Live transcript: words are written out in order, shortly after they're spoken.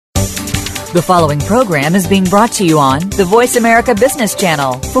The following program is being brought to you on the Voice America Business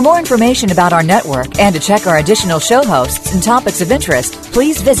Channel. For more information about our network and to check our additional show hosts and topics of interest,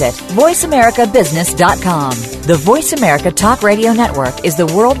 please visit voiceamericabusiness.com. The Voice America Talk Radio Network is the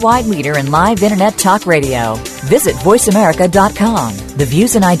worldwide leader in live Internet talk radio. Visit voiceamerica.com. The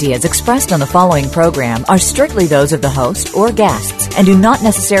views and ideas expressed on the following program are strictly those of the host or guests and do not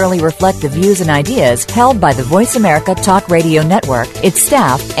necessarily reflect the views and ideas held by the Voice America Talk Radio Network, its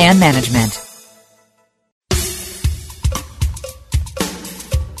staff, and management.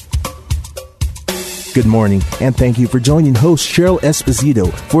 Good morning, and thank you for joining host Cheryl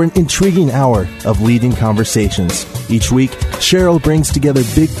Esposito for an intriguing hour of leading conversations. Each week, Cheryl brings together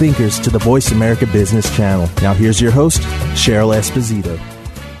big thinkers to the Voice America Business Channel. Now here's your host, Cheryl Esposito.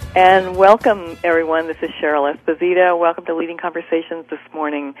 And welcome, everyone. This is Cheryl Esposito. Welcome to Leading Conversations this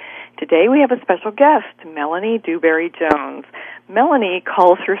morning. Today we have a special guest, Melanie DewBerry-Jones. Melanie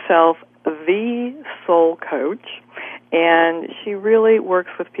calls herself the Soul Coach, and she really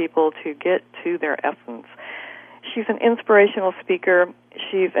works with people to get to their essence. She's an inspirational speaker.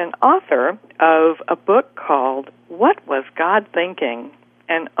 She's an author of a book called What Was God Thinking?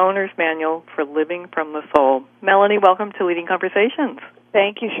 An Owner's Manual for Living from the Soul. Melanie, welcome to Leading Conversations.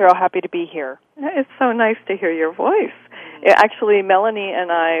 Thank you, Cheryl. Happy to be here. It's so nice to hear your voice. Actually, Melanie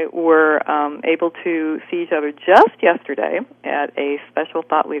and I were able to see each other just yesterday at a special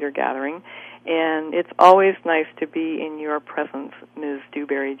thought leader gathering, and it's always nice to be in your presence, Ms.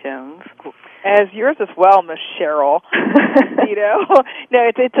 DewBerry-Jones. As yours as well, Miss Cheryl.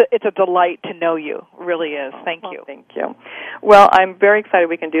 It's a delight to know you. It really is. Thank you. Thank you. Well, I'm very excited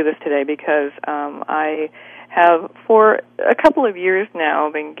we can do this today because I have, for a couple of years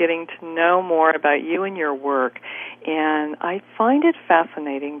now, been getting to know more about you and your work, and I find it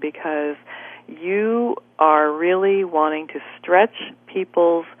fascinating because you are really wanting to stretch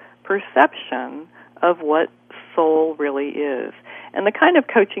people's perception of what soul really is. And the kind of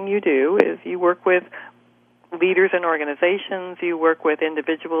coaching you do is you work with leaders in organizations, you work with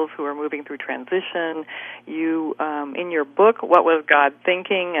individuals who are moving through transition. You, in your book, What Was God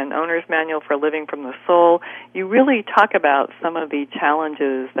Thinking? An Owner's Manual for Living from the Soul, you really talk about some of the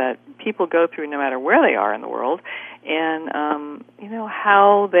challenges that people go through no matter where they are in the world, and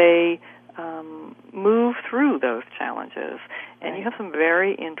how they move through those challenges. And you have some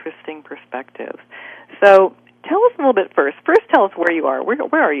very interesting perspectives. So tell us a little bit first. First, tell us where you are.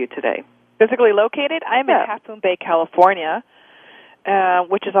 Where are you today? Physically located? I'm in Half Moon Bay, California,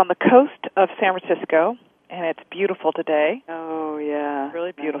 which is on the coast of San Francisco, and it's beautiful today. Oh, yeah.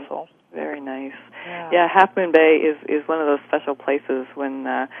 Really beautiful. Very nice. Yeah, Half Moon Bay is one of those special places when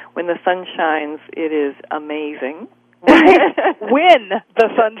the sun shines, it is amazing. When the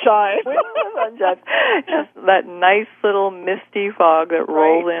sun shines. When the sun shines. Just that nice little misty fog that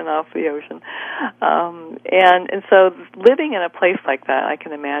rolls in off the ocean. And so living in a place like that, I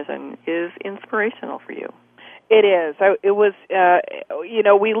can imagine, is inspirational for you. It is. It was,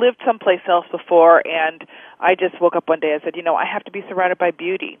 we lived someplace else before, and I just woke up one day and said, I have to be surrounded by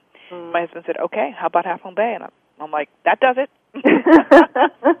beauty. My husband said, okay, how about Half Moon Bay? And I'm like, that does it.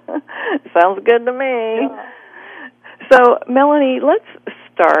 Sounds good to me. Yeah. So, Melanie, let's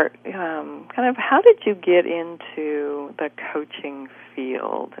start. Kind of, how did you get into the coaching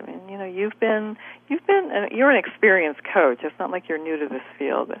field? I mean, you're an experienced coach. It's not like you're new to this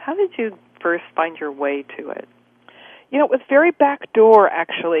field. But how did you first find your way to it? It was very backdoor,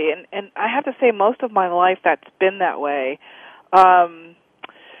 actually, and I have to say, most of my life that's been that way. I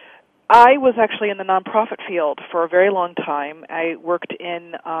was actually in the nonprofit field for a very long time. I worked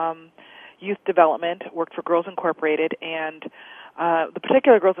in youth development, worked for Girls Incorporated, and the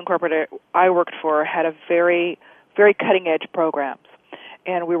particular Girls Incorporated I worked for had a very, very cutting-edge programs,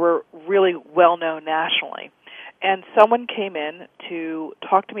 and we were really well-known nationally. And someone came in to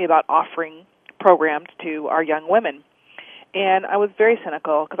talk to me about offering programs to our young women, and I was very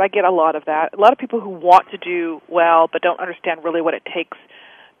cynical because I get a lot of that. A lot of people who want to do well but don't understand really what it takes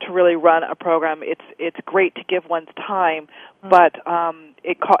to really run a program. It's great to give one's time, but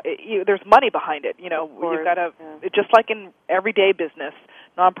there's money behind it. You've got to, just like in everyday business,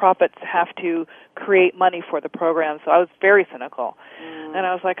 nonprofits have to create money for the program. So I was very cynical, and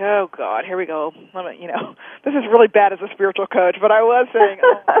I was like, oh God, here we go. This is really bad as a spiritual coach, but I was saying,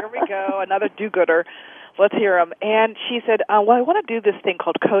 here we go, another do-gooder. Let's hear him. And she said, well, I want to do this thing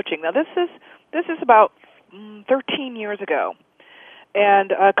called coaching. Now this is about 13 years ago.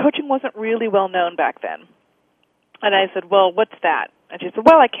 And coaching wasn't really well known back then. And I said, well, what's that? And she said,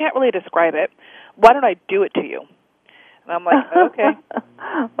 well, I can't really describe it. Why don't I do it to you? And I'm like, okay.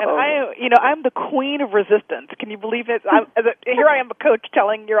 And I'm the queen of resistance. Can you believe it? Here I am, a coach,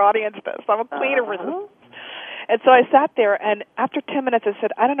 telling your audience this. I'm a queen of resistance. And so I sat there, and after 10 minutes, I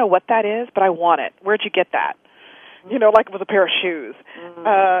said, I don't know what that is, but I want it. Where'd you get that? Like it was a pair of shoes.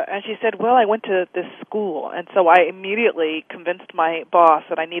 And she said, well, I went to this school. And so I immediately convinced my boss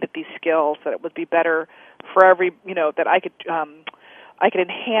that I needed these skills, that it would be better for that I could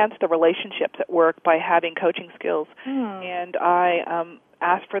enhance the relationships at work by having coaching skills. And I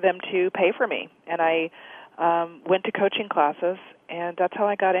asked for them to pay for me. And I went to coaching classes, and that's how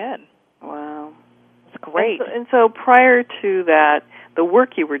I got in. Wow. It's great. And so prior to that, the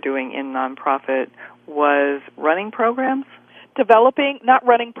work you were doing in nonprofit was running programs? Not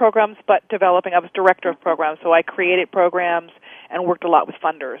running programs, but developing. I was director of programs, so I created programs and worked a lot with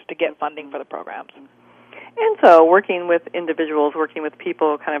funders to get funding for the programs. And so working with individuals, working with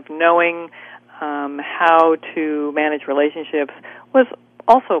people, kind of knowing how to manage relationships was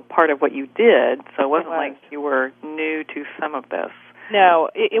also part of what you did, so it wasn't like you were new to some of this. No,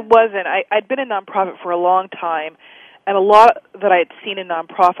 it wasn't. I'd been in nonprofit for a long time, and a lot that I had seen in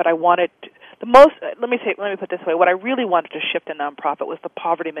nonprofit, I wanted let me put it this way, what I really wanted to shift in nonprofit was the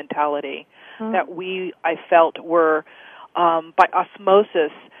poverty mentality that I felt were, by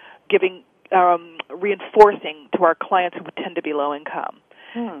osmosis, reinforcing to our clients who would tend to be low income.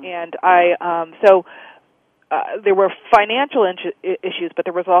 And there were financial issues, but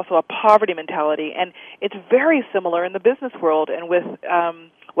there was also a poverty mentality, and it's very similar in the business world and with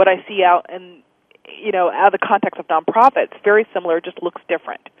what I see out in, out of the context of nonprofits. Very similar, it just looks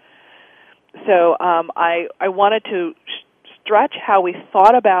different. So I wanted to stretch how we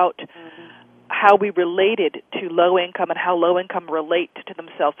thought about how we related to low income and how low income relate to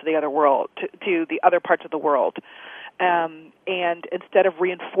themselves, to the other world, to the other parts of the world, and instead of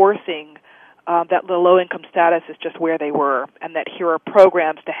reinforcing that the low income status is just where they were, and that here are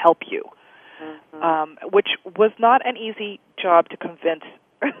programs to help you, which was not an easy job to convince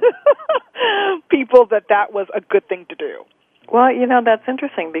people that was a good thing to do. Well, that's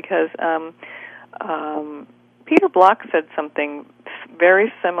interesting because Peter Block said something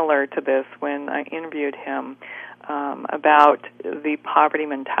very similar to this when I interviewed him about the poverty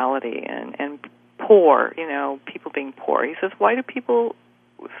mentality and poor, people being poor. He says, why do people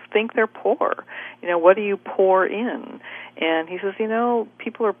think they're poor? What do you pour in? And he says,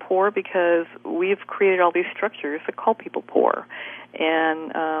 people are poor because we've created all these structures that call people poor.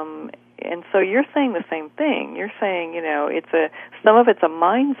 And so you're saying the same thing. You're saying, some of it's a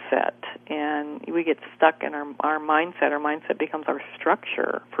mindset, and we get stuck in our mindset. Our mindset becomes our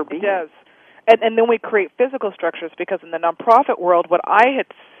structure for being. It does. And then we create physical structures, because in the nonprofit world, what I had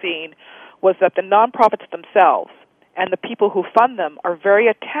seen was that the nonprofits themselves and the people who fund them are very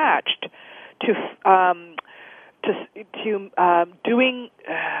attached to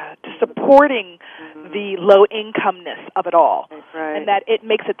supporting the low incomeness of it all, and that it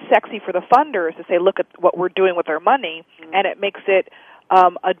makes it sexy for the funders to say, look at what we're doing with our money, and it makes it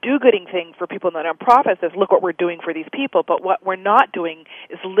a do-gooding thing for people in the nonprofits, says, look what we're doing for these people. But what we're not doing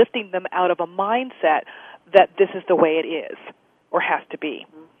is lifting them out of a mindset that this is the way it is or has to be.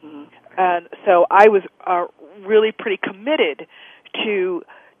 And so I was really pretty committed to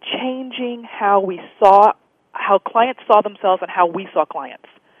changing how clients saw themselves and how we saw clients.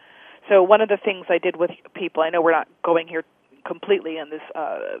 So one of the things I did with people, I know we're not going here completely in this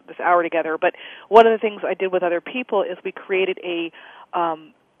hour together, but one of the things I did with other people is we created a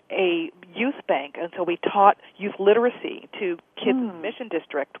youth bank, and so we taught youth literacy to kids in the Mission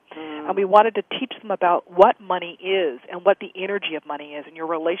District, and we wanted to teach them about what money is and what the energy of money is and your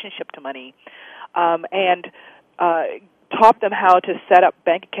relationship to money, and taught them how to set up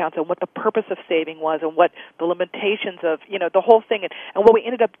bank accounts and what the purpose of saving was and what the limitations of, the whole thing. And what we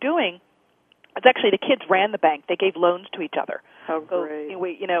ended up doing is actually the kids ran the bank. They gave loans to each other. Oh, great. So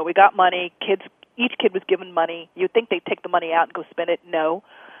we got money. Each kid was given money. You'd think they'd take the money out and go spend it. No.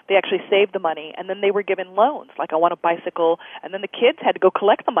 They actually saved the money, and then they were given loans, like I want a bicycle, and then the kids had to go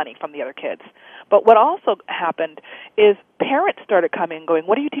collect the money from the other kids. But what also happened is parents started coming and going,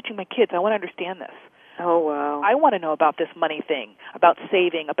 what are you teaching my kids? I want to understand this. Oh, wow. I want to know about this money thing, about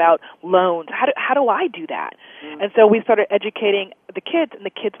saving, about loans. How do I do that? And so we started educating the kids, and the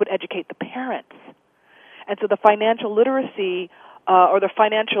kids would educate the parents. And so the financial literacy or the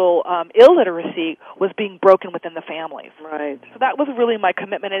financial illiteracy was being broken within the families. Right. So that was really my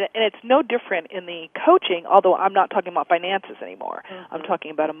commitment, and it's no different in the coaching, although I'm not talking about finances anymore. I'm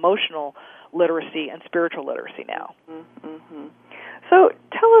talking about emotional literacy and spiritual literacy now. So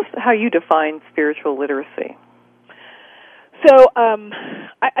tell us how you define spiritual literacy. So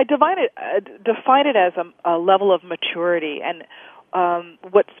I define it as a level of maturity, and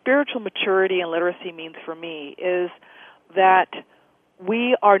what spiritual maturity and literacy means for me is that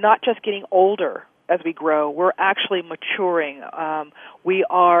we are not just getting older as we grow, we're actually maturing. We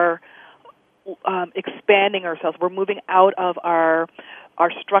are expanding ourselves. We're moving out of our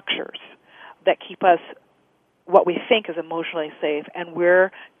structures that keep us what we think is emotionally safe, and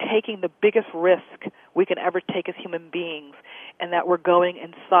we're taking the biggest risk we can ever take as human beings, and that we're going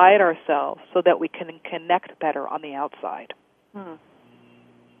inside ourselves so that we can connect better on the outside.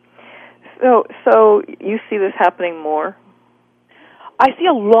 So you see this happening more? I see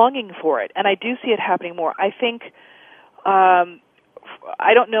a longing for it, and I do see it happening more. I think,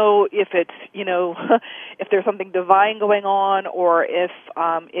 I don't know if it's, if there's something divine going on or if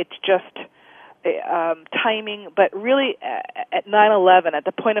it's just timing, but really at 9/11, at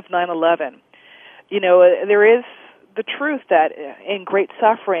the point of 9/11, there is the truth that in great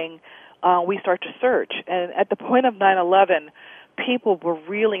suffering, we start to search. And at the point of 9/11, people were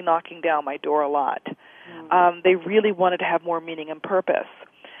really knocking down my door a lot. They really wanted to have more meaning and purpose,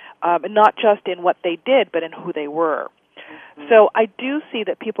 and not just in what they did, but in who they were. So I do see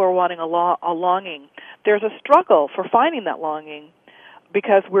that people are wanting a longing. There's a struggle for finding that longing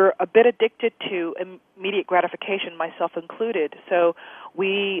because we're a bit addicted to immediate gratification, myself included. So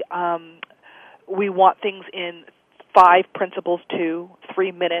we want things in 5 principles to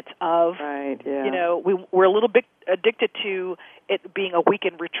 3 minutes of. Right, yeah. We're a little bit addicted to it being a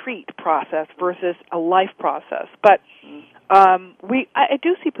weekend retreat process versus a life process. But I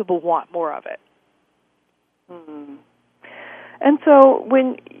do see people want more of it. Mm-hmm. And so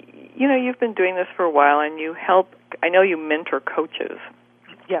when, you've been doing this for a while and you I know you mentor coaches.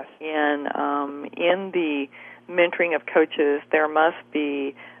 Yes. And in the mentoring of coaches, there must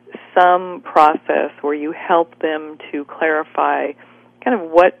be some process where you help them to clarify kind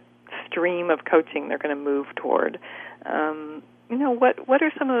of what stream of coaching they're going to move toward. What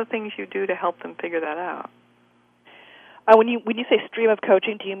are some of the things you do to help them figure that out? When you say stream of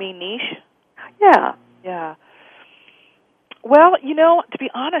coaching, do you mean niche? Yeah. Yeah. Well, to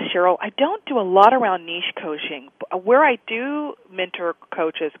be honest, Cheryl, I don't do a lot around niche coaching. Where I do mentor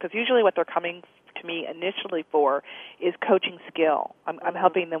coaches, because usually what they're coming to me initially for is coaching skill. I'm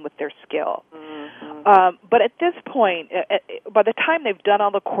helping them with their skill. Mm-hmm. But at this point, by the time they've done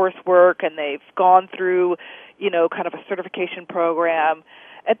all the coursework and they've gone through, kind of a certification program,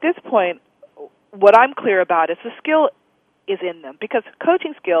 at this point, what I'm clear about is the skill is in them, because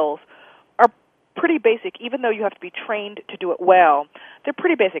coaching skills are pretty basic. Even though you have to be trained to do it well, they're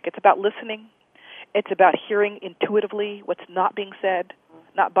pretty basic. It's about listening. It's about hearing intuitively what's not being said,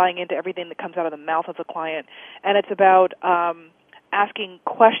 not buying into everything that comes out of the mouth of the client. And it's about asking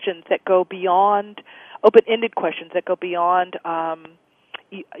questions that go beyond, open-ended questions that go beyond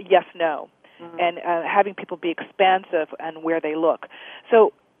yes, no, and having people be expansive and where they look.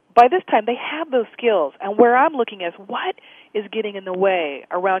 So by this time, they have those skills. And where I'm looking is what is getting in the way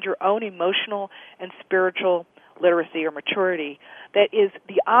around your own emotional and spiritual literacy or maturity that is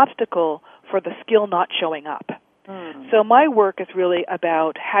the obstacle for the skill not showing up. So my work is really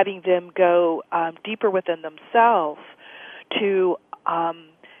about having them go deeper within themselves to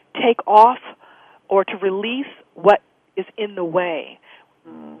take off or to release what is in the way.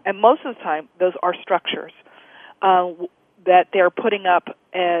 And most of the time, those are structures that they're putting up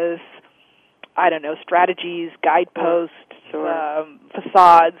as, strategies, guideposts,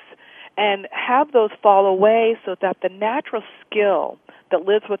 facades, and have those fall away so that the natural skill that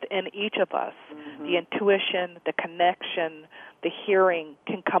lives within each of us, the intuition, the connection, the hearing,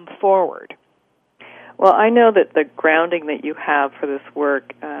 can come forward. Well, I know that the grounding that you have for this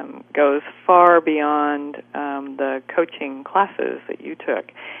work goes far beyond the coaching classes that you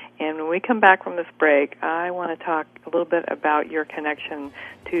took. And when we come back from this break, I want to talk a little bit about your connection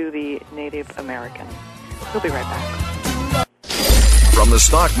to the Native American. We'll be right back. From the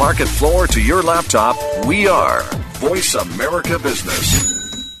stock market floor to your laptop, we are Voice America Business.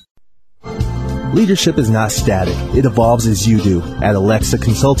 Leadership is not static. It evolves as you do. At Alexa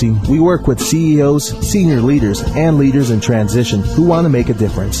Consulting, we work with CEOs, senior leaders, and leaders in transition who want to make a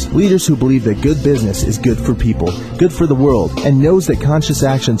difference. Leaders who believe that good business is good for people, good for the world, and knows that conscious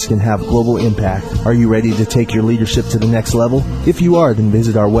actions can have global impact. Are you ready to take your leadership to the next level? If you are, then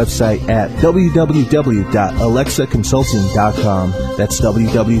visit our website at www.alexaconsulting.com. That's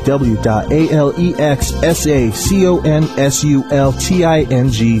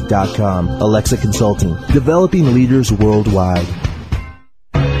www.alexaconsulting.com. Alexa Consulting, developing leaders worldwide.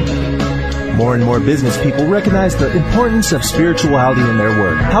 More and more business people recognize the importance of spirituality in their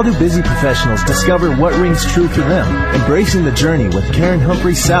work. How do busy professionals discover what rings true for them? Embracing the Journey with Karen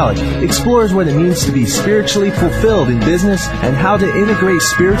Humphrey-Salek explores what it means to be spiritually fulfilled in business and how to integrate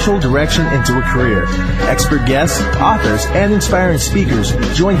spiritual direction into a career. Expert guests, authors, and inspiring speakers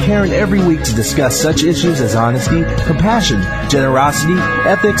join Karen every week to discuss such issues as honesty, compassion, generosity,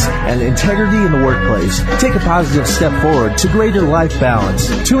 ethics, and integrity in the workplace. Take a positive step forward to greater life balance.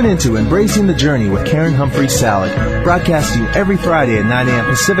 Tune into Embracing the Journey with Karen Humphrey-Salek, broadcasting every Friday at 9 a.m.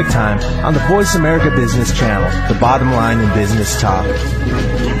 Pacific Time on the Voice America Business Channel, the bottom line in business talk.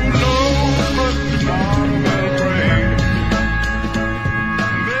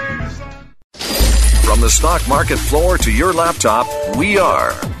 From the stock market floor to your laptop, we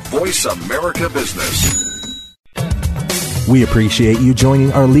are Voice America Business. We appreciate you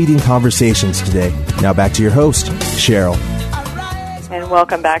joining our leading conversations today. Now back to your host, Cheryl. And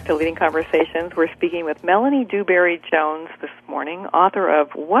welcome back to Leading Conversations. We're speaking with Melanie DewBerry-Jones this morning, author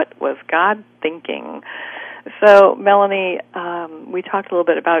of What Was God Thinking? So, Melanie, we talked a little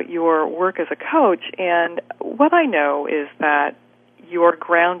bit about your work as a coach, and what I know is that your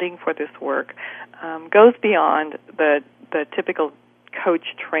grounding for this work goes beyond the typical coach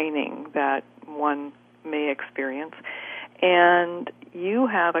training that one may experience. And you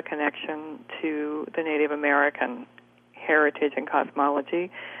have a connection to the Native American heritage and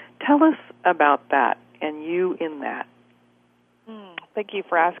cosmology. Tell us about that and you in that. Thank you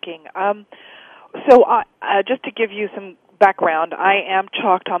for asking. So just to give you some background, I am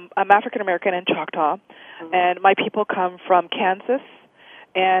Choctaw. I'm African American and Choctaw, and my people come from Kansas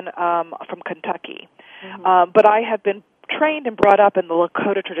and from Kentucky. But I have been trained and brought up in the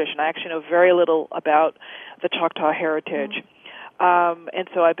Lakota tradition. I actually know very little about the Choctaw heritage. And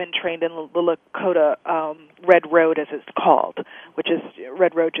so I've been trained in the Lakota Red Road, as it's called, which is,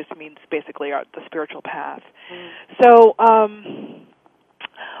 Red Road just means basically the spiritual path. So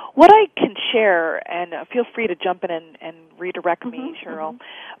what I can share, and feel free to jump in and redirect me, Cheryl,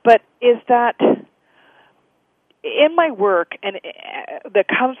 but is that in my work, and that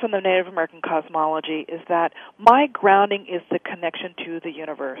comes from the Native American cosmology, is that my grounding is the connection to the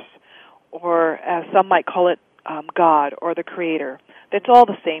universe, or as some might call it, God or the Creator. It's all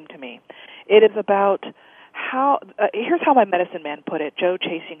the same to me. It is about how, here's how my medicine man put it, Joe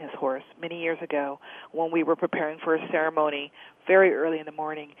chasing his horse many years ago when we were preparing for a ceremony very early in the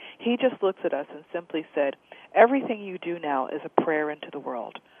morning. He just looks at us and simply said, everything you do now is a prayer into the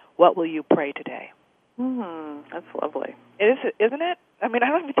world. What will you pray today? That's lovely. Isn't it? I mean, I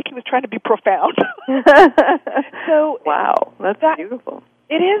don't even think he was trying to be profound. So, wow, that's beautiful.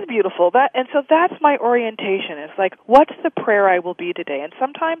 It is beautiful. So that's my orientation. It's like, what's the prayer I will be today? And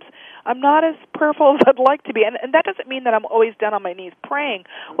sometimes I'm not as prayerful as I'd like to be. And that doesn't mean that I'm always down on my knees praying.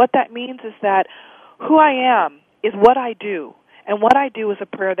 What that means is that who I am is what I do. And what I do is a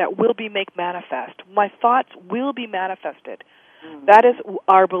prayer that will be made manifest. My thoughts will be manifested. That is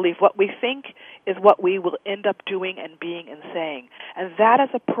our belief. What we think is what we will end up doing and being and saying. And that is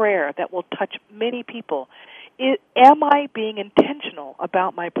a prayer that will touch many people. Am I being intentional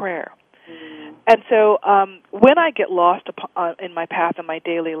about my prayer? And so when I get lost in my path in my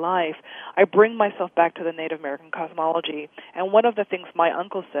daily life, I bring myself back to the Native American cosmology. And one of the things my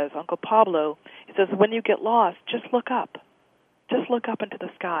uncle says, Uncle Pablo, he says, when you get lost, just look up. Just look up into the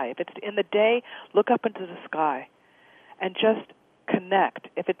sky. If it's in the day, look up into the sky and just connect.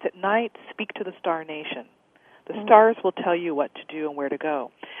 If it's at night, speak to the star nation. The stars will tell you what to do and where to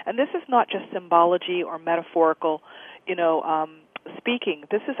go. And this is not just symbology or metaphorical, speaking.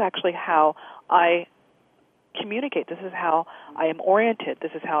 This is actually how I communicate. This is how I am oriented.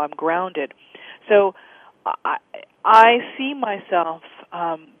 This is how I'm grounded. So I see myself,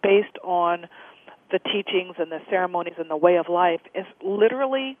 based on the teachings and the ceremonies and the way of life, as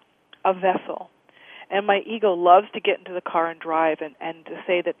literally a vessel. And my ego loves to get into the car and drive and to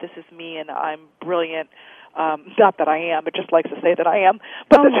say that this is me and I'm brilliant. Not that I am, but just likes to say that I am.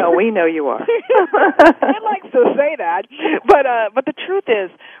 But no, we know you are. It likes to say that. But the truth is,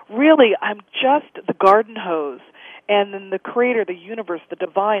 really, I'm just the garden hose. And then the Creator, the universe, the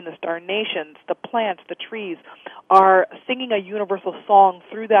divine, the star nations, the plants, the trees are singing a universal song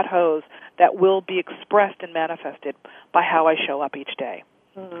through that hose that will be expressed and manifested by how I show up each day.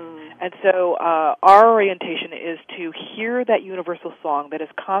 And so our orientation is to hear that universal song that is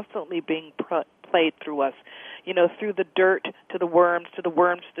constantly being played through us, through the dirt to the worms to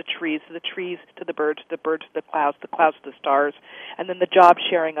the trees to the trees to the birds to the clouds to the stars, and then the job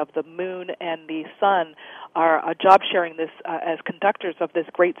sharing of the moon and the sun are job sharing this as conductors of this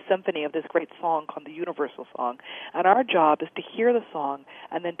great symphony, of this great song called the universal song. And our job is to hear the song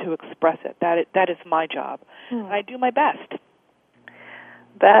and then to express it. That is my job. And I do my best.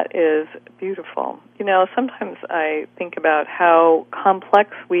 That is beautiful. Sometimes I think about how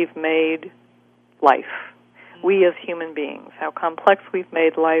complex we've made life, we as human beings, how complex we've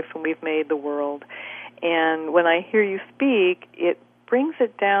made life and we've made the world. And when I hear you speak, it brings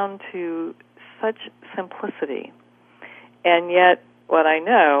it down to such simplicity. And yet, what I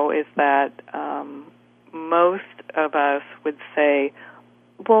know is that most of us would say,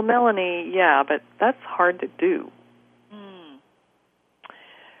 well, Melanie, yeah, but that's hard to do.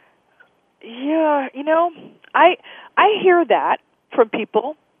 Yeah, I hear that from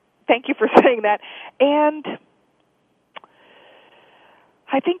people. Thank you for saying that. And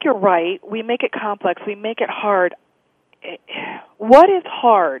I think you're right. We make it complex. We make it hard. What is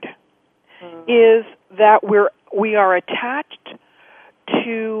hard is that we are attached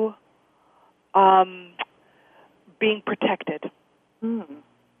to being protected.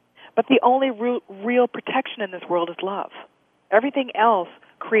 But the only real protection in this world is love. Everything else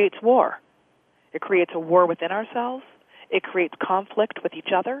creates war. It creates a war within ourselves. It creates conflict with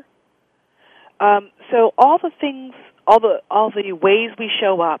each other. So all the things, all the ways we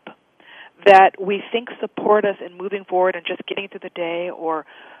show up that we think support us in moving forward and just getting through the day or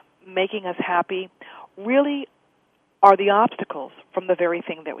making us happy, really are the obstacles from the very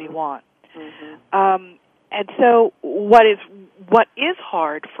thing that we want. And so what is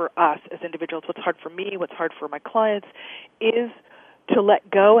hard for us as individuals, what's hard for me, what's hard for my clients, is to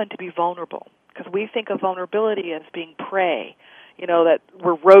let go and to be vulnerable. Because we think of vulnerability as being prey, that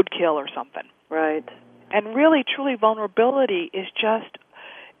we're roadkill or something. Right. And really, truly, vulnerability is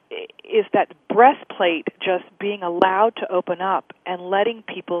that breastplate just being allowed to open up and letting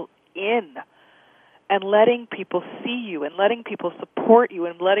people in and letting people see you and letting people support you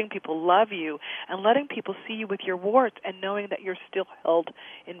and letting people love you and letting people see you with your warts and knowing that you're still held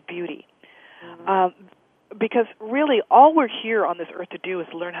in beauty. Because really, all we're here on this earth to do is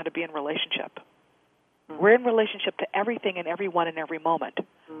learn how to be in relationship. We're in relationship to everything and everyone in every moment,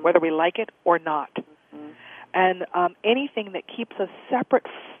 whether we like it or not. And anything that keeps us separate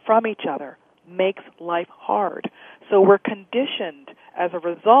from each other makes life hard. So we're conditioned as a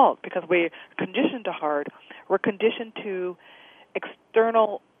result, because we're conditioned to hard, we're conditioned to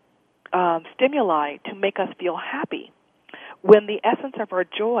external stimuli to make us feel happy, when the essence of our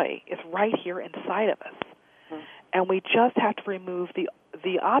joy is right here inside of us. And we just have to remove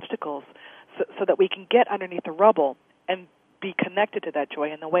the obstacles so that we can get underneath the rubble and be connected to that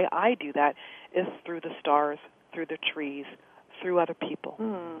joy. And the way I do that is through the stars, through the trees, through other people.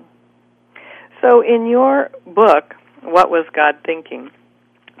 So in your book, What Was God Thinking?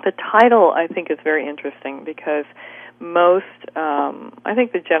 The title, I think, is very interesting because I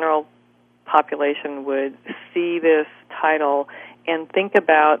think the general population would see this title and think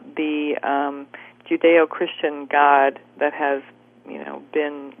about the Judeo-Christian God that has,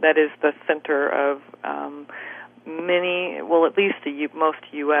 that is the center of many, well, at least most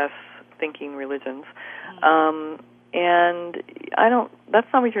U.S. thinking religions. And that's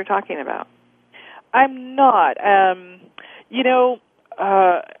not what you're talking about. I'm not. It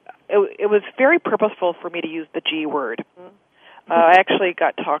was very purposeful for me to use the G word. I actually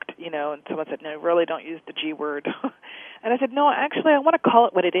got talked, and someone said, no, really don't use the G word. And I said, no, actually, I want to call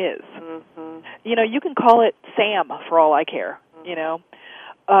it what it is. You can call it Sam for all I care,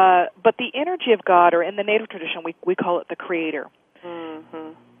 But the energy of God, or in the Native tradition, we call it the Creator,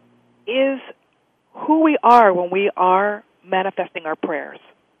 is who we are when we are manifesting our prayers.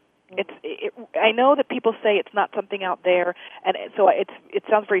 I know that people say it's not something out there, and so it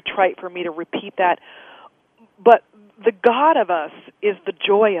sounds very trite for me to repeat that, but the God of us is the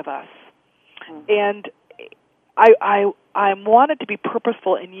joy of us. And I wanted to be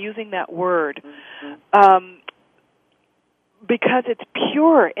purposeful in using that word because it's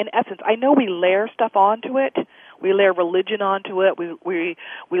pure in essence. I know we layer stuff onto it. We layer religion onto it. We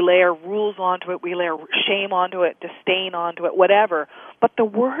layer rules onto it. We layer shame onto it, disdain onto it, whatever. But the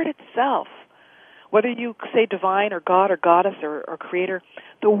word itself, whether you say divine or God or goddess or creator,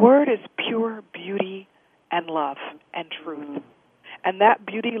 the word is pure beauty and love and truth. And that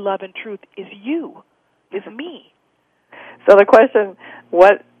beauty, love, and truth is you, is me. So the question,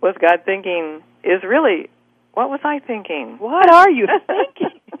 what was God thinking, is really, what was I thinking? What are you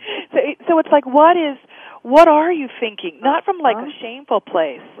thinking? So it's like, what are you thinking? Not from like a shameful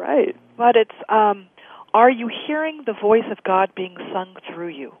place. Right. But it's Are you hearing the voice of God being sung through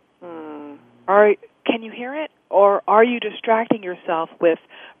you? Can you hear it? Or are you distracting yourself with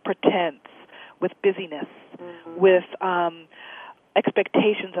pretense, with busyness, with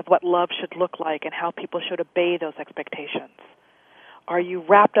expectations of what love should look like and how people should obey those expectations? Are you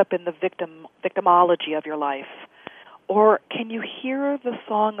wrapped up in the victimology of your life? Or can you hear the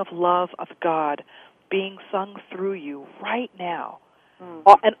song of love of God being sung through you right now?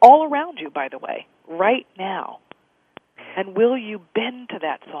 And all around you, by the way, right now. And will you bend to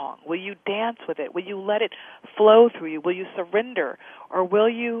that song? Will you dance with it? Will you let it flow through you? Will you surrender? Or will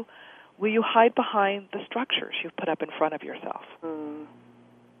you hide behind the structures you've put up in front of yourself?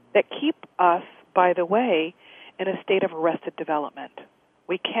 That keep us, by the way, in a state of arrested development.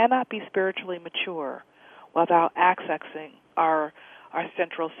 We cannot be spiritually mature without accessing our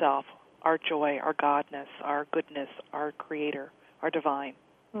central self, our joy, our godness, our goodness, our creator, our divine.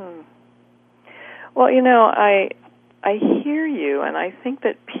 Well, I hear you, and I think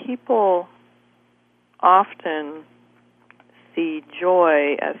that people often see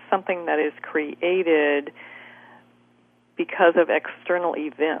joy as something that is created because of external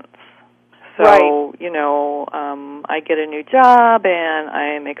events. So, right. I get a new job and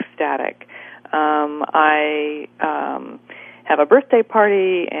I'm ecstatic. I have a birthday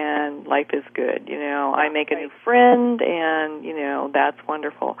party and life is good. I make a new friend and, that's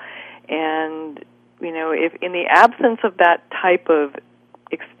wonderful. And, if in the absence of that type of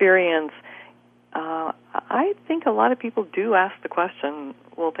experience, I think a lot of people do ask the question,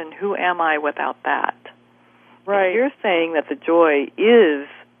 well, then who am I without that? Right. And you're saying that the joy is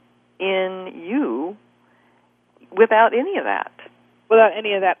in you without any of that. Without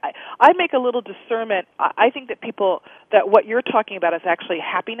any of that. I make a little discernment. I think that what you're talking about is actually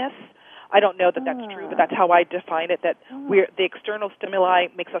happiness. I don't know that that's true, but that's how I define it, that the external stimuli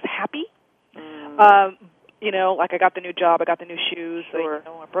makes us happy. Like I got the new job, I got the new shoes, Sure.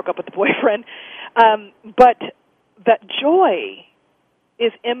 I broke up with the boyfriend. But that joy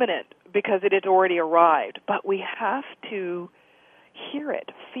is imminent because it has already arrived. But we have to hear it,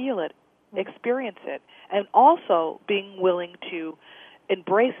 feel it, experience it, and also being willing to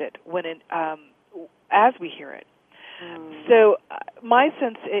embrace it as we hear it. So my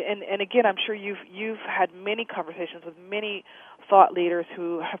sense, and again, I'm sure you've had many conversations with many thought leaders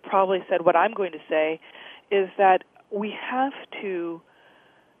who have probably said what I'm going to say, is that we have to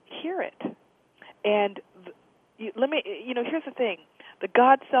hear it. And here's the thing: the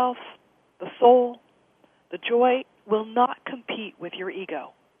God self, the soul, the joy will not compete with your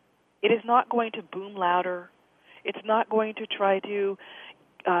ego. It is not going to boom louder. It's not going to try to,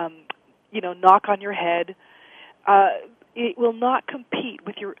 knock on your head. It will not compete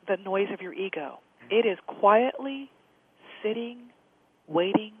with the noise of your ego. It is quietly sitting,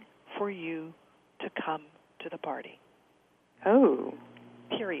 waiting for you to come to the party. Oh.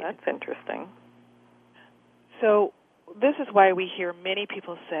 Period. That's interesting. So this is why we hear many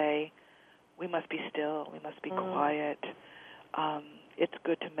people say, we must be still, we must be quiet. It's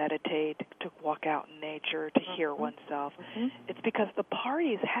good to meditate, to walk out in nature, to hear oneself. It's because the party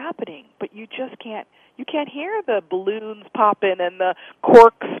is happening, but you can't hear the balloons popping and the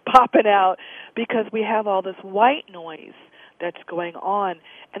corks popping out because we have all this white noise that's going on,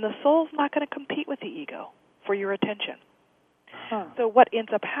 and the soul's not going to compete with the ego for your attention. So what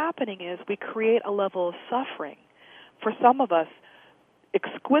ends up happening is we create a level of suffering. For some of us,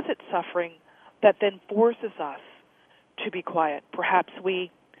 exquisite suffering that then forces us to be quiet. Perhaps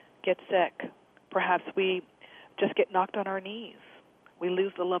we get sick. Perhaps we just get knocked on our knees. We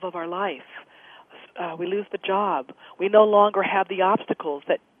lose the love of our life. We lose the job. We no longer have the obstacles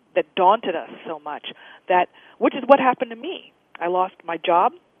that daunted us so much, which is what happened to me. I lost my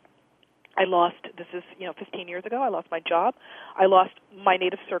job. This is 15 years ago, I lost my job. I lost my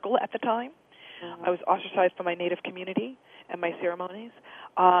native circle at the time. I was ostracized from my native community and my ceremonies.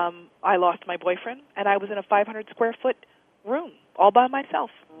 I lost my boyfriend, and I was in a 500-square-foot room all by myself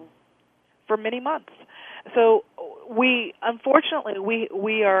for many months. So we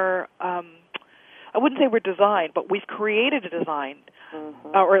are, I wouldn't say we're designed, but we've created a design,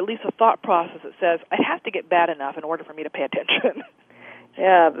 or at least a thought process that says, it has to get bad enough in order for me to pay attention.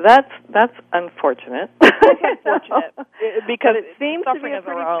 Yeah, that's unfortunate. It's unfortunate because it seems to be a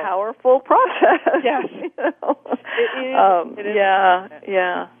pretty own. powerful process. Yes, it is.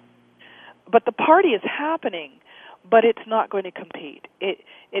 Yeah. But the party is happening, but it's not going to compete.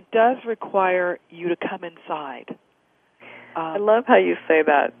 It does require you to come inside. I love how you say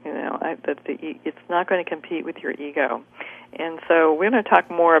that. That it's not going to compete with your ego, and so we're going to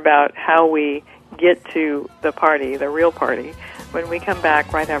talk more about how we get to the party, the real party, when we come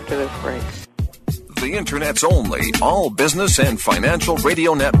back right after this break. The Internet's only all business and financial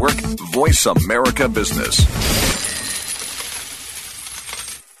radio network, Voice America Business.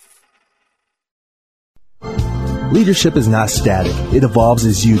 Leadership is not static. It evolves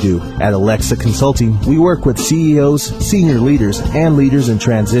as you do. At Alexa Consulting, we work with CEOs, senior leaders, and leaders in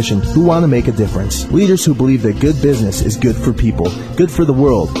transition who want to make a difference. Leaders who believe that good business is good for people, good for the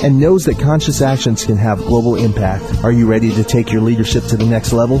world, and knows that conscious actions can have global impact. Are you ready to take your leadership to the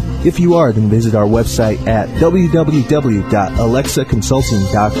next level? If you are, then visit our website at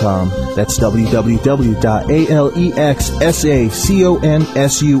www.alexaconsulting.com. That's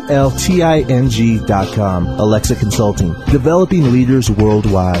www.alexaconsulting.com. Alexa Consulting, developing leaders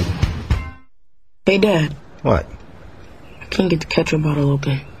worldwide. Hey, Dad. What? I can't get the ketchup bottle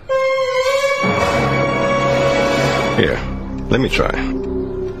open. Here, let me try.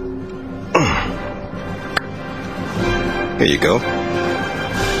 Here you go.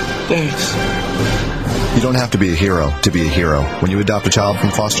 Thanks. You don't have to be a hero to be a hero. When you adopt a child from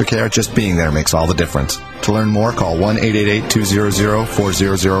foster care, just being there makes all the difference. To learn more, call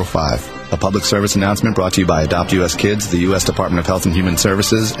 1-888-200-4005. A public service announcement brought to you by Adopt U.S. Kids, the U.S. Department of Health and Human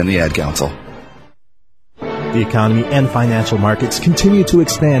Services, and the Ad Council. The economy and financial markets continue to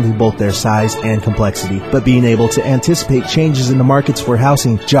expand in both their size and complexity, but being able to anticipate changes in the markets for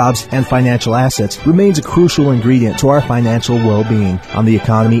housing, jobs, and financial assets remains a crucial ingredient to our financial well-being. On The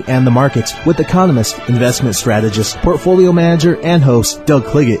Economy and the Markets, with economist, investment strategist, portfolio manager, and host Doug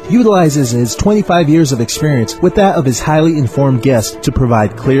Cliggott utilizes his 25 years of experience with that of his highly informed guests to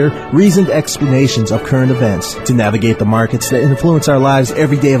provide clear, reasoned explanations of current events. To navigate the markets that influence our lives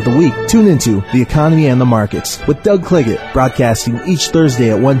every day of the week, tune into The Economy and the Markets with Doug Cliggott, broadcasting each Thursday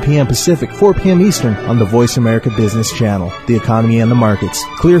at 1 p.m. Pacific, 4 p.m. Eastern on the Voice America Business Channel. The Economy and the Markets.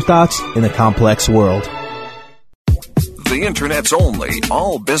 Clear thoughts in a complex world. The Internet's only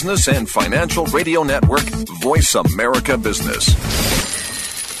all business and financial radio network, Voice America Business.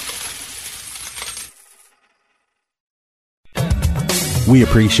 We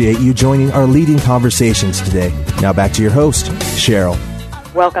appreciate you joining our leading conversations today. Now back to your host, Cheryl.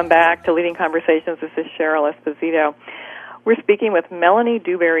 Welcome back to Leading Conversations. This is Cheryl Esposito. We're speaking with Melanie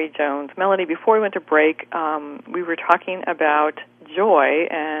DewBerry-Jones. Melanie, before we went to break, we were talking about joy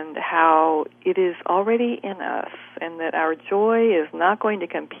and how it is already in us, and that our joy is not going to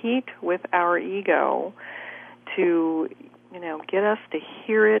compete with our ego to, get us to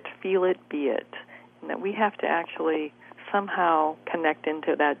hear it, feel it, be it, and that we have to actually somehow connect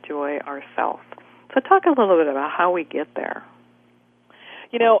into that joy ourselves. So talk a little bit about how we get there.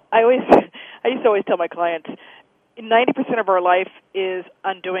 I used to always tell my clients, 90% of our life is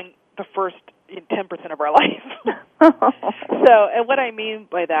undoing the first 10% of our life. And what I mean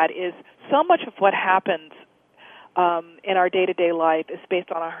by that is so much of what happens in our day-to-day life is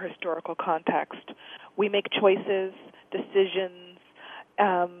based on our historical context. We make choices, decisions,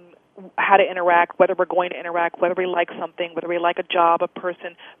 how to interact, whether we're going to interact, whether we like something, whether we like a job, a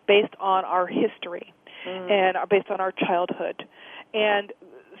person, based on our history and based on our childhood. And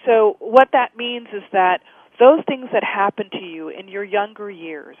so what that means is that those things that happen to you in your younger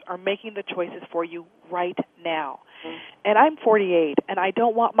years are making the choices for you right now. And I'm 48, and I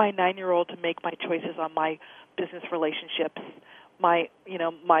don't want my 9-year-old to make my choices on my business relationships, my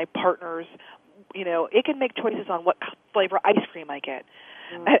partners. It can make choices on what flavor ice cream I get.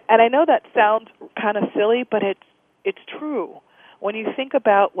 And I know that sounds kind of silly, but it's true. When you think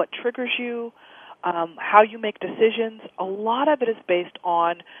about what triggers you, how you make decisions, a lot of it is based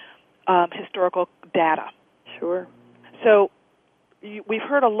on historical data. Sure. So we've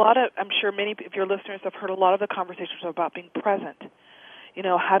heard a lot of, I'm sure many of your listeners have heard a lot of the conversations about being present.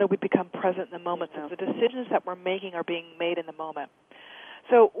 How do we become present in the moment? So the decisions that we're making are being made in the moment.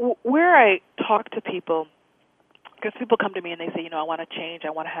 So where I talk to people, because people come to me and they say, I want to change,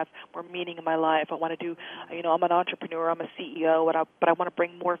 I want to have more meaning in my life, I want to do, I'm an entrepreneur, I'm a CEO, but I want to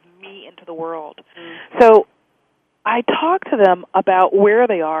bring more of me into the world. So I talk to them about where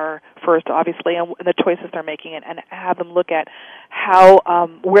they are first, obviously, and the choices they're making, and have them look at how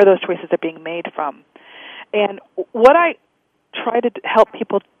where those choices are being made from. And what I try to help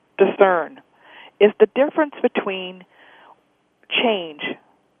people discern is the difference between change,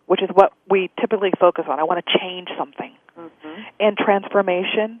 which is what we typically focus on. I want to change something. And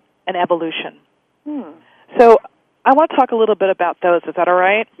transformation and evolution. So I want to talk a little bit about those. Is that all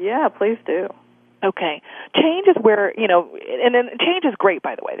right? Yeah, please do. Okay. Change is where, and then change is great,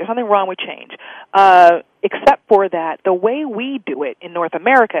 by the way. There's nothing wrong with change. Except for that, the way we do it, in North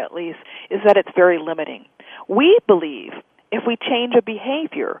America at least, is that it's very limiting. We believe if we change a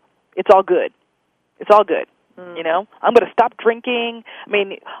behavior, it's all good. It's all good. You know, I'm going to stop drinking. I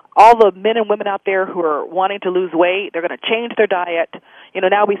mean, all the men and women out there who are wanting to lose weight, they're going to change their diet. You know,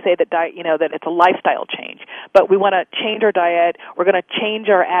 now we say that diet, you know, that it's a lifestyle change. But we want to change our diet. We're going to change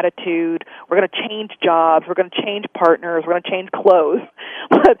our attitude. We're going to change jobs. We're going to change partners. We're going to change clothes.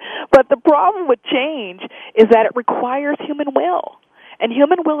 But the problem with change is that it requires human will. And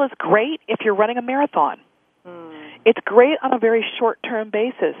human will is great if you're running a marathon. It's great on a very short-term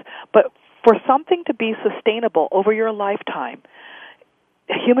basis, but for something to be sustainable over your lifetime,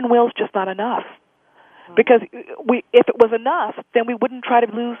 human will is just not enough. Because if it was enough, then we wouldn't try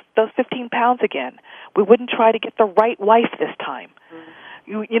to lose those 15 pounds again. We wouldn't try to get the right wife this time.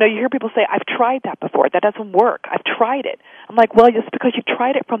 You know, you hear people say, I've tried that before. That doesn't work. I've tried it. I'm like, well, just because you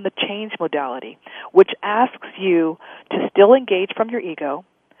tried it from the change modality, which asks you to still engage from your ego,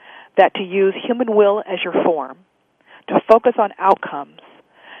 that to use human will as your form, to focus on outcomes.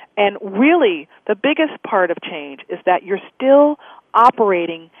 And really, the biggest part of change is that you're still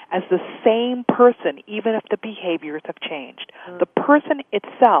operating as the same person, even if the behaviors have changed. The person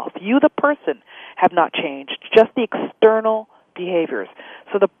itself, you the person, have not changed, just the external behaviors.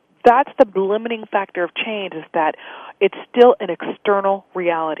 So that's the limiting factor of change, is that it's still an external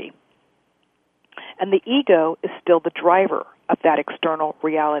reality. And the ego is still the driver of that external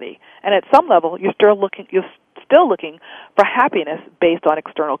reality. And at some level, you're still looking for happiness based on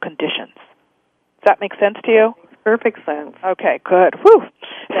external conditions. Does that make sense to you? Perfect sense. Okay, good. Whew.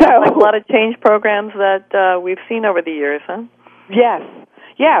 So, like a lot of change programs that we've seen over the years, huh? Yes.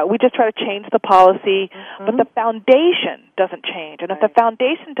 Yeah, we just try to change the policy, but the foundation doesn't change. And if the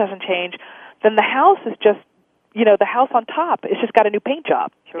foundation doesn't change, then the house is just, you know, the house on top. It's just got a new paint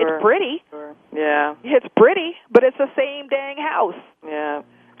job. Sure. It's pretty. Sure. Yeah. It's pretty, but it's the same dang house. Yeah.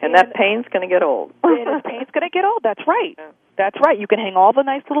 And that paint's going to get old. And paint's going to get old. That's right. Yeah. That's right. You can hang all the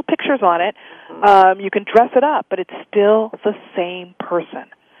nice little pictures on it. You can dress it up, but it's still the same person.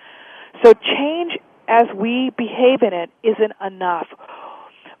 So change as we behave in it isn't enough.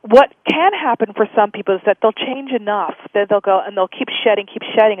 What can happen for some people is that they'll change enough that they'll go and they'll keep shedding,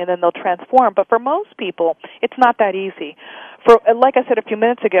 and then they'll transform. But for most people, it's not that easy. Like I said a few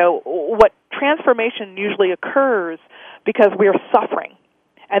minutes ago, what transformation usually occurs because we are suffering,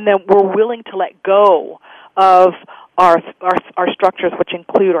 and then we're willing to let go of our structures, which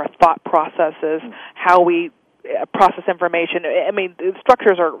include our thought processes, how we process information. I mean, the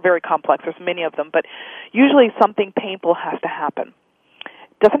structures are very complex. There's many of them, but usually something painful has to happen.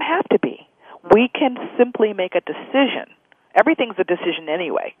 Doesn't have to be. We can simply make a decision. Everything's a decision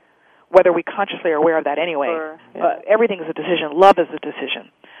anyway, whether we consciously are aware of that anyway. Sure. Yeah. Everything is a decision. Love is a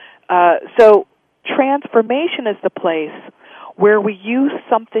decision. So transformation is the place where we use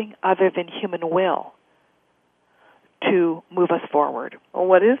something other than human will to move us forward. Well,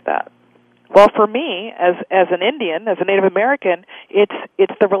 what is that? Well, for me, as an Indian, as a Native American,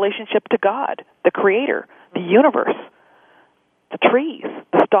 it's the relationship to God, the Creator, the universe, the trees,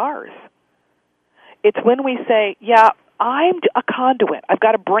 the stars. It's when we say, yeah, I'm a conduit. I've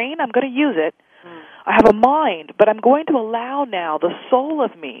got a brain, I'm going to use it. I have a mind, but I'm going to allow now the soul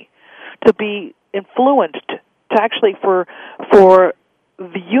of me to be influenced, to actually for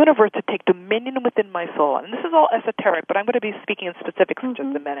the universe to take dominion within my soul. And this is all esoteric, but I'm going to be speaking in specifics in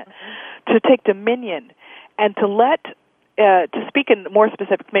just a minute. To take dominion and to speak in more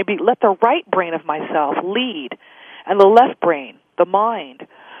specifics, maybe let the right brain of myself lead, and the left brain, the mind,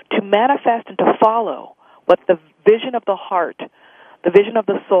 to manifest and to follow what the vision of the heart, the vision of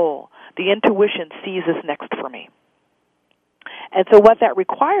the soul, the intuition sees is next for me. And so what that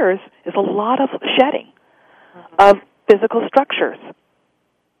requires is a lot of shedding of physical structures.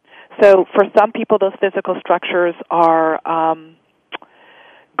 So for some people, those physical structures are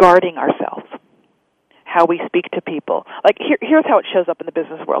guarding ourselves, how we speak to people. Like here's how it shows up in the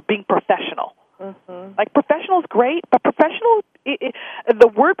business world, being professional. Like professional is great, but professional, the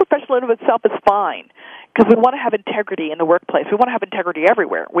word professional in of itself is fine, because we want to have integrity in the workplace. We want to have integrity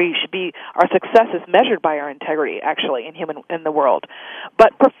everywhere. Our success is measured by our integrity, actually, in the world.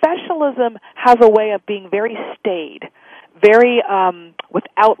 But professionalism has a way of being very staid, very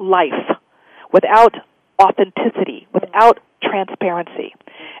without life, without authenticity, without transparency.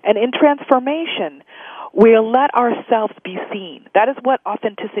 And in transformation, we'll let ourselves be seen. That is what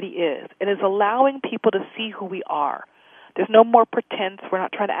authenticity is. It is allowing people to see who we are. There's no more pretense. We're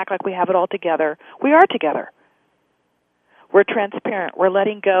not trying to act like we have it all together. We are together. We're transparent. We're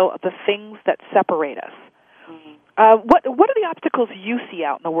letting go of the things that separate us. What are the obstacles you see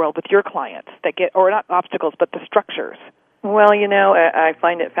out in the world with your clients or not obstacles, but the structures? Well, I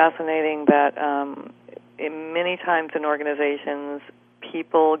find it fascinating that many times in organizations,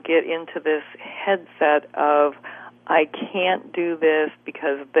 people get into this headset of, I can't do this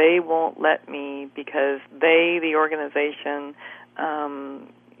because they won't let me, because they, the organization,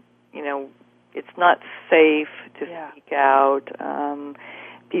 it's not safe to speak out.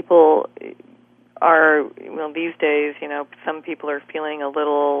 People are, these days, some people are feeling a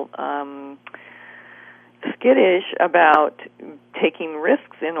little skittish about taking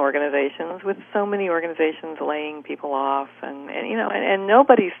risks in organizations, with so many organizations laying people off, and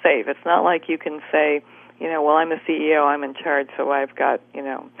nobody's safe. It's not like you can say, well, I'm a CEO, I'm in charge, so I've got,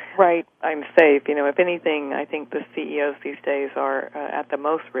 right, I'm safe. If anything, I think the CEOs these days are at the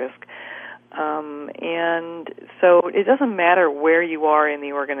most risk. And so it doesn't matter where you are in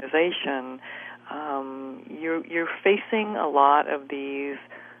the organization. You're facing a lot of these,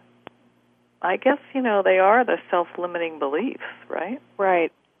 I guess, they are the self-limiting beliefs, right?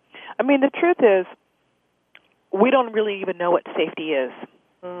 Right. I mean, the truth is, we don't really even know what safety is.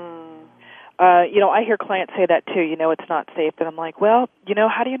 I hear clients say that too, it's not safe. And I'm like, well,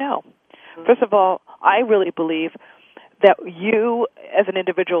 how do you know? First of all, I really believe that you, as an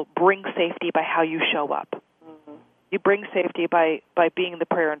individual, bring safety by how you show up. You bring safety by being the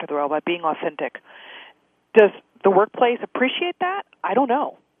prayer into the world, by being authentic. Does the workplace appreciate that? I don't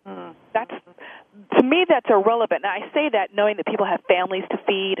know. To me, that's irrelevant. Now, I say that knowing that people have families to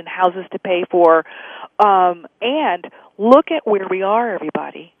feed and houses to pay for. And look at where we are,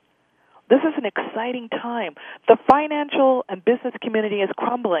 everybody. This is an exciting time. The financial and business community is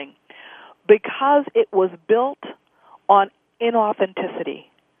crumbling because it was built on inauthenticity,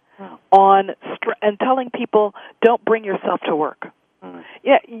 and telling people, don't bring yourself to work.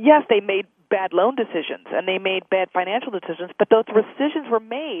 Yes, they made bad loan decisions and they made bad financial decisions, but those decisions were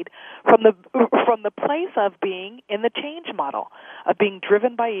made from the place of being in the change model, of being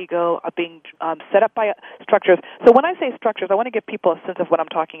driven by ego, of being set up by structures. So when I say structures, I want to give people a sense of what I'm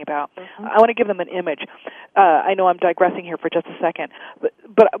talking about. I want to give them an image. I know I'm digressing here for just a second,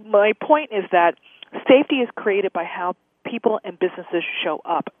 but my point is that safety is created by how people and businesses show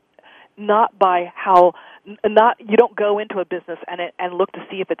up, not by how. You don't go into a business and look to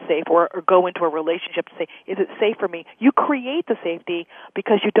see if it's safe, or go into a relationship to say, is it safe for me? You create the safety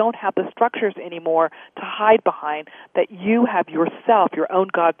because you don't have the structures anymore to hide behind, that you have yourself, your own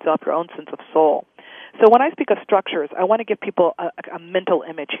God self, your own sense of soul. So when I speak of structures, I want to give people a mental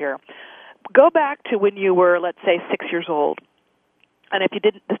image here. Go back to when you were, let's say, 6 years old. And if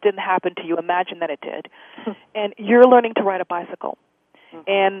this didn't happen to you, imagine that it did. And you're learning to ride a bicycle.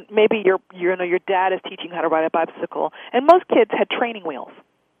 And maybe your dad is teaching you how to ride a bicycle. And most kids had training wheels.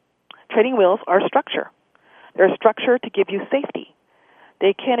 Training wheels are structure. They're a structure to give you safety.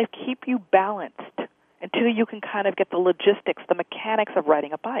 They kind of keep you balanced until you can kind of get the logistics, the mechanics of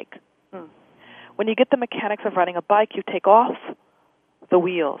riding a bike. When you get the mechanics of riding a bike, you take off the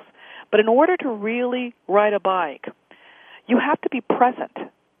wheels. But in order to really ride a bike, you have to be present.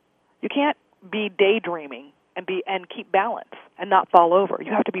 You can't be daydreaming and keep balance and not fall over.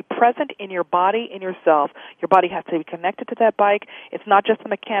 You have to be present in your body, in yourself. Your body has to be connected to that bike. It's not just the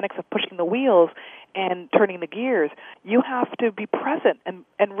mechanics of pushing the wheels and turning the gears. You have to be present and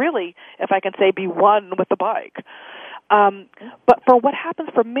really, if I can say, be one with the bike. But for what happens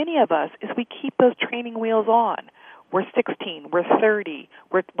for many of us is we keep those training wheels on. We're 16, we're 30,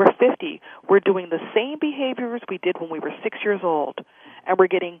 we're 50. We're doing the same behaviors we did when we were 6 years old, and we're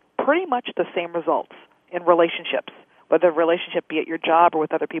getting pretty much the same results in relationships, whether the relationship be at your job or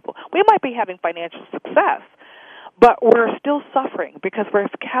with other people. We might be having financial success, but we're still suffering because we've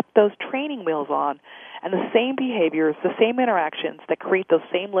kept those training wheels on, and the same behaviors, the same interactions that create those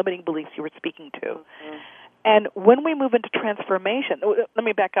same limiting beliefs you were speaking to. And when we move into transformation, let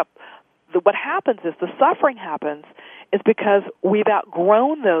me back up. What happens is, the suffering happens is because we've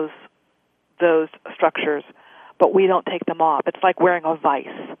outgrown those structures, but we don't take them off. It's like wearing a vice,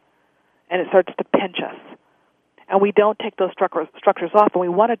 and it starts to pinch us. And we don't take those structures off, and we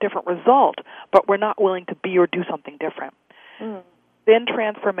want a different result, but we're not willing to be or do something different. Then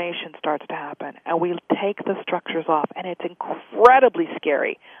transformation starts to happen, and we take the structures off, and it's incredibly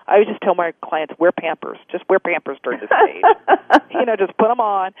scary. I always just tell my clients, wear Pampers. Just wear Pampers during this stage. Just put them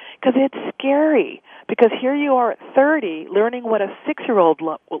on, because it's scary. Because here you are at 30 learning what a 6-year-old,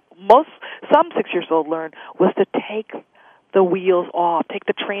 some 6-year-olds learned, was to take the wheels off, take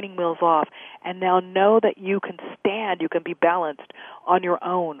the training wheels off, and now know that you can stand, you can be balanced on your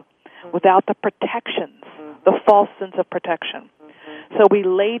own without the protections, the false sense of protection. So we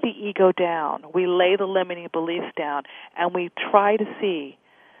lay the ego down, we lay the limiting beliefs down, and we try to see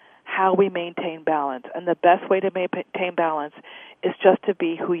how we maintain balance. And the best way to maintain balance is just to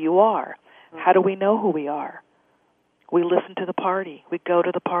be who you are. How do we know who we are? We listen to the party. We go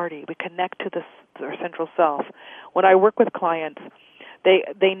to the party. We connect to our central self. When I work with clients,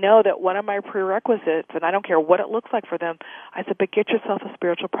 they know that one of my prerequisites, and I don't care what it looks like for them, I said, but get yourself a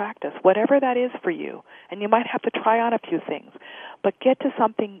spiritual practice, whatever that is for you. And you might have to try on a few things, but get to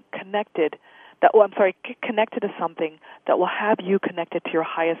something connected get connected to something that will have you connected to your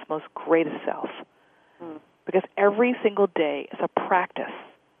highest, most greatest self. Because every single day is a practice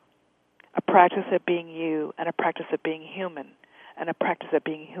of being you, and a practice of being human, and a practice of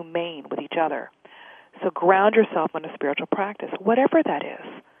being humane with each other. So ground yourself in a spiritual practice, whatever that is.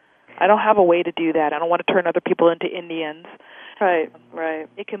 I don't have a way to do that. I don't want to turn other people into Indians. Right.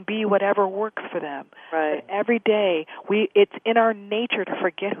 It can be whatever works for them. Right. But every day, it's in our nature to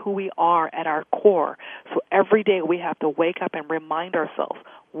forget who we are at our core. So every day we have to wake up and remind ourselves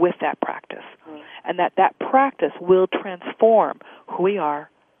with that practice. And that practice will transform who we are,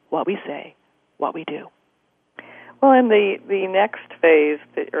 what we say, what we do. Well, and the next phase,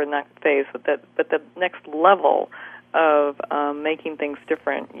 or not phase, but the next level of making things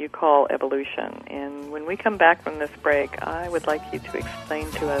different, you call evolution. And when we come back from this break, I would like you to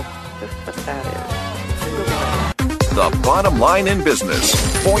explain to us just what that is. The bottom line in business.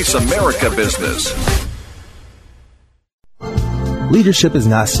 Voice America Business. Leadership is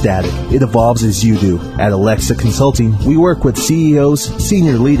not static. It evolves as you do. At Alexa Consulting, we work with CEOs,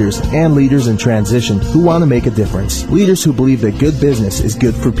 senior leaders, and leaders in transition who want to make a difference. Leaders who believe that good business is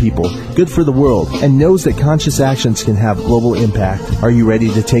good for people, good for the world, and knows that conscious actions can have global impact. Are you ready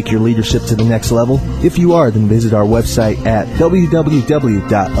to take your leadership to the next level? If you are, then visit our website at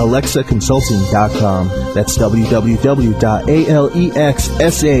www.alexaconsulting.com. That's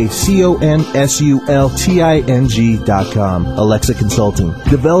www.alexaconsulting.com. Alexa Consulting,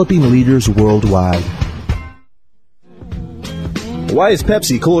 developing leaders worldwide. Why is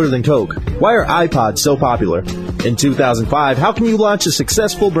Pepsi cooler than Coke? Why are iPods so popular? In 2005, how can you launch a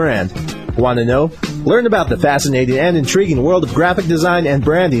successful brand? Want to know? Learn about the fascinating and intriguing world of graphic design and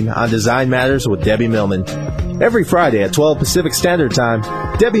branding on Design Matters with Debbie Millman. Every Friday at 12 Pacific Standard Time,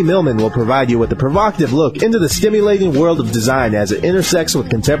 Debbie Millman will provide you with a provocative look into the stimulating world of design as it intersects with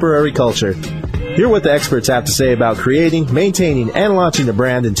contemporary culture. Hear what the experts have to say about creating, maintaining, and launching a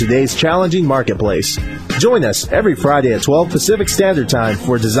brand in today's challenging marketplace. Join us every Friday at 12 Pacific Standard Time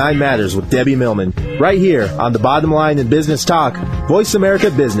for Design Matters with Debbie Millman, right here on the Bottom Line in Business Talk, Voice America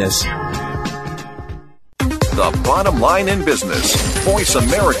Business. The bottom line in business. Voice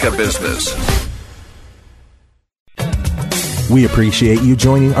America Business. We appreciate you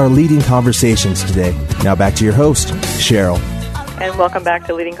joining our leading conversations today. Now back to your host, Cheryl. And welcome back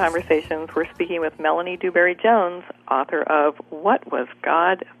to Leading Conversations. We're speaking with Melanie DewBerry-Jones, author of What Was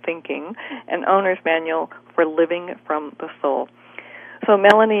God Thinking? An Owner's Manual for Living from the Soul. So,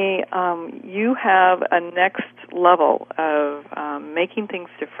 Melanie, you have a next level of making things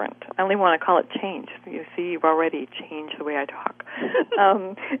different. I only want to call it change. You see, you've already changed the way I talk.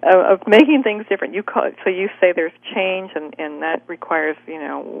 Of making things different. So you say there's change, and that requires,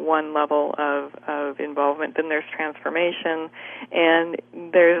 one level of involvement. Then there's transformation, and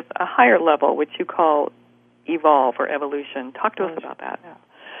there's a higher level, which you call evolve or evolution. Talk to us about that. Yeah.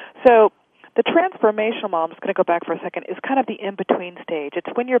 So the transformational model, I'm just going to go back for a second, is kind of the in-between stage. It's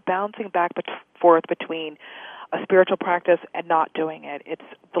when you're bouncing back and forth between a spiritual practice and not doing it. It's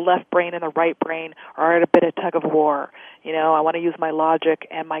the left brain and the right brain are at a bit of tug of war. I want to use my logic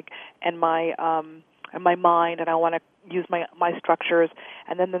and my mind, and I want to use my structures.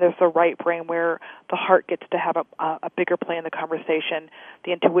 And then there's the right brain where the heart gets to have a bigger play in the conversation.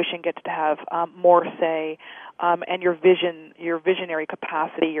 The intuition gets to have more say, and your visionary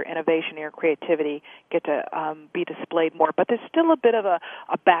capacity, your innovation, your creativity get to be displayed more. But there's still a bit of a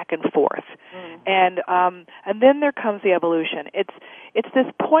back and forth, and then there comes the evolution. It's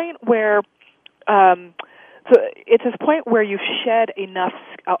this point where. So it's this point where you shed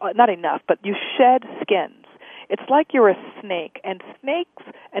not enough, but you shed skins. It's like you're a snake, and snakes,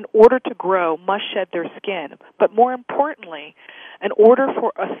 in order to grow, must shed their skin. But more importantly, in order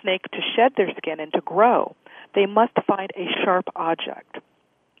for a snake to shed their skin and to grow, they must find a sharp object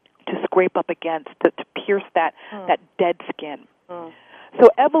to scrape up against, to pierce that dead skin. So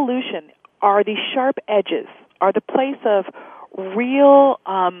evolution are these sharp edges, are the place of real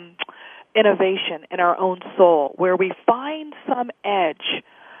innovation in our own soul, where we find some edge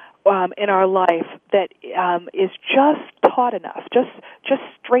in our life that is just taut enough, just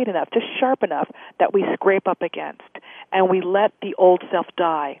straight enough, just sharp enough that we scrape up against, and we let the old self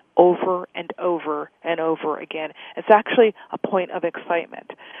die over and over and over again. It's actually a point of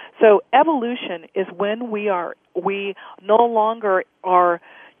excitement. So evolution is when we no longer are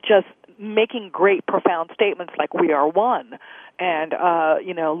just making great, profound statements like "we are one," and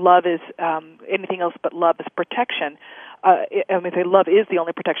love is anything else but love is protection. Say love is the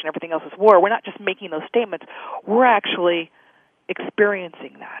only protection; everything else is war. We're not just making those statements; we're actually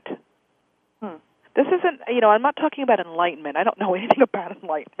experiencing that. This isn't, I'm not talking about enlightenment. I don't know anything about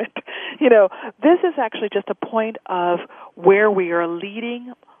enlightenment. This is actually just a point of where we are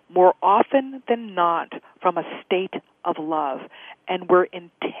leading more often than not from a state of love, and we're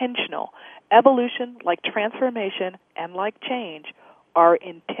intentional. Evolution, like transformation and like change, are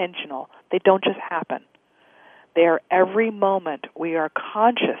intentional. They don't just happen. They are every moment we are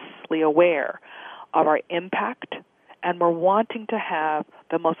consciously aware of our impact, and we're wanting to have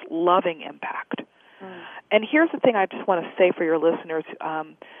the most loving impact. And here's the thing I just want to say for your listeners,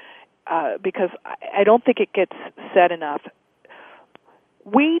 because I don't think it gets said enough.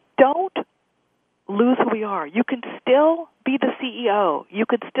 We don't lose who we are. You can still be the CEO. You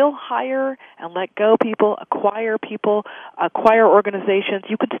can still hire and let go people, acquire organizations.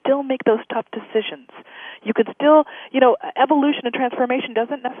 You can still make those tough decisions. You can still, evolution and transformation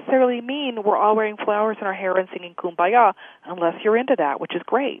doesn't necessarily mean we're all wearing flowers in our hair and singing Kumbaya, unless you're into that, which is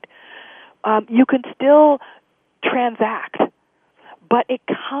great. You can still transact, but it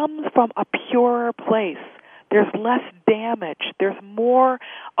comes from a purer place. There's less damage. There's more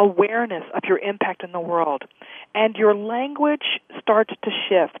awareness of your impact in the world. And your language starts to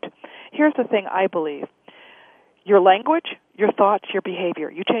shift. Here's the thing I believe. Your language, your thoughts, your behavior.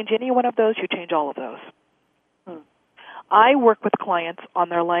 You change any one of those, you change all of those. I work with clients on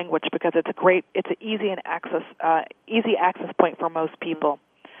their language because it's an easy access point for most people.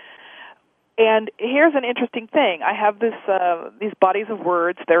 And here's an interesting thing. I have these bodies of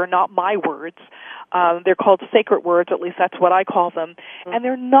words. They're not my words. They're called sacred words, at least that's what I call them. And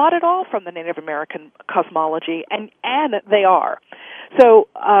they're not at all from the Native American cosmology, and they are. So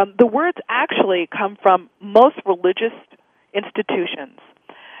the words actually come from most religious institutions.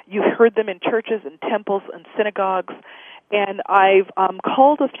 You've heard them in churches and temples and synagogues. And I've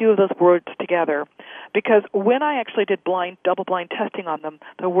culled a few of those words together because when I actually did double-blind testing on them,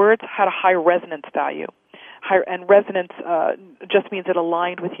 the words had a high resonance value. And resonance just means it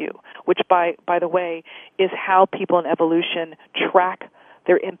aligned with you, which, by the way, is how people in evolution track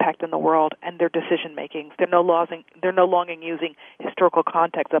their impact in the world and their decision-making. They're no longer using historical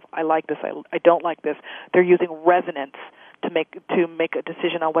context of, I like this, I don't like this. They're using resonance to make a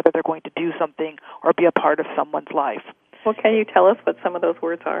decision on whether they're going to do something or be a part of someone's life. Well, can you tell us what some of those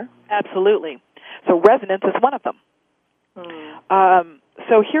words are? Absolutely. So resonance is one of them.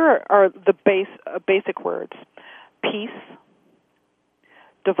 So here are the basic words: peace,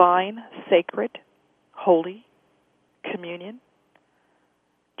 divine, sacred, holy, communion,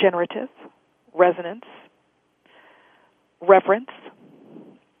 generative, resonance, reverence,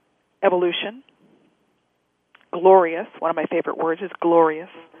 evolution, glorious. One of my favorite words is glorious,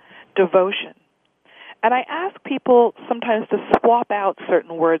 devotion. And I ask people sometimes to swap out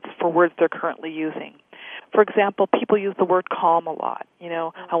certain words for words they're currently using. For example, people use the word calm a lot.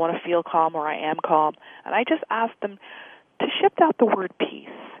 I want to feel calm or I am calm. And I just ask them to shift out the word peace.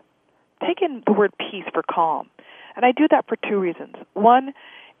 Take in the word peace for calm. And I do that for two reasons. One,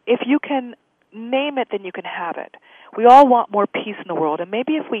 if you can name it, then you can have it. We all want more peace in the world. And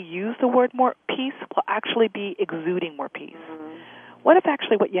maybe if we use the word more peace, we'll actually be exuding more peace. What if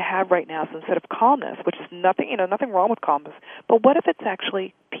actually what you have right now is instead of calmness, which is nothing wrong with calmness, but what if it's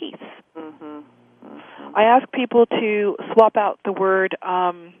actually peace? I ask people to swap out the word,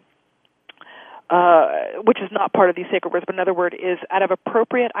 which is not part of these sacred words, but another word is out of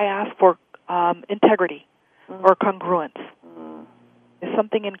appropriate. I ask for integrity or congruence. Is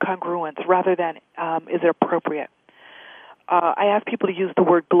something in congruence rather than is it appropriate? I ask people to use the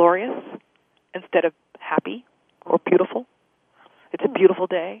word glorious instead of happy or beautiful. It's a beautiful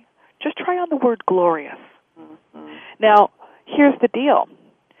day. Just try on the word glorious. Now, here's the deal.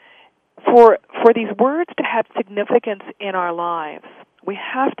 For these words to have significance in our lives, we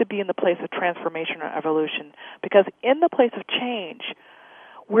have to be in the place of transformation or evolution, because in the place of change,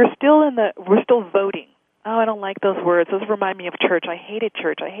 we're still voting. Oh, I don't like those words. Those remind me of church. I hated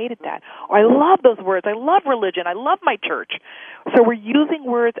church. I hated that. Or I love those words. I love religion. I love my church. So we're using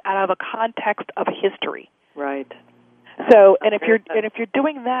words out of a context of history. Right. So, and if you're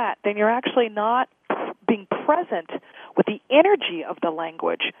doing that, then you're actually not being present with the energy of the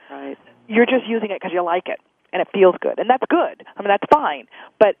language. Right. You're just using it because you like it and it feels good, and that's good. I mean, that's fine.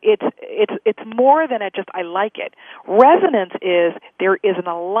 But it's more than just I like it. Resonance is there is an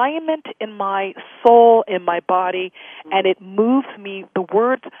alignment in my soul, in my body, and it moves me. The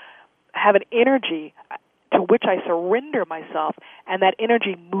words have an energy to which I surrender myself, and that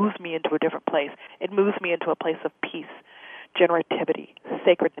energy moves me into a different place. It moves me into a place of peace, generativity,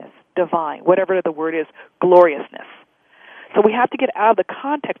 sacredness, divine, whatever the word is, gloriousness. So we have to get out of the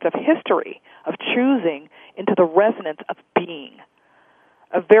context of history, of choosing, into the resonance of being,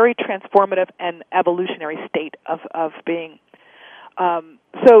 a very transformative and evolutionary state of being.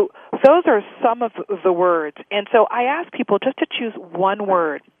 So those are some of the words. And so I ask people just to choose one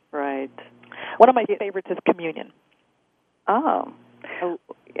word. Right. One of my favorites is communion. Oh.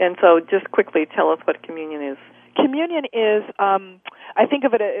 And so just quickly tell us what communion is. Communion is, I think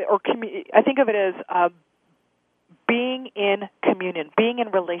of it as being in communion, being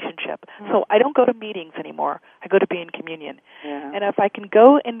in relationship. So I don't go to meetings anymore. I go to be in communion. Yeah. And if I can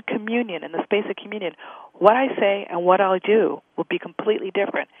go in communion, in the space of communion, what I say and what I'll do will be completely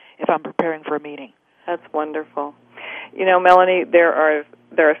different if I'm preparing for a meeting. That's wonderful. You know, Melanie, there are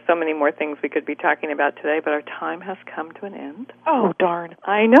so many more things we could be talking about today, but our time has come to an end. Oh, darn.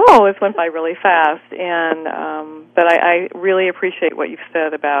 I know. This went by really fast. And but I really appreciate what you've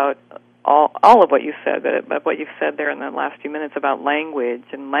said about all of what you said, but what you've said there in the last few minutes about language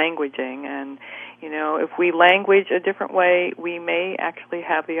and languaging. And, you know, if we language a different way, we may actually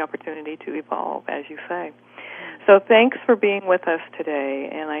have the opportunity to evolve, as you say. So thanks for being with us today.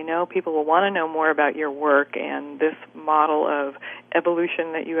 And I know people will want to know more about your work and this model of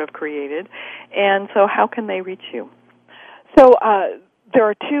evolution that you have created. And so how can they reach you? So there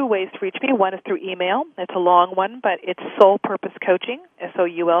are two ways to reach me. One is through email. It's a long one, but it's Soul Purpose Coaching,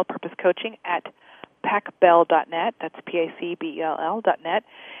 SOUL Purpose Coaching, at pacbell.net. That's PACBELL.net.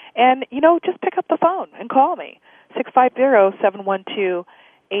 And, you know, just pick up the phone and call me,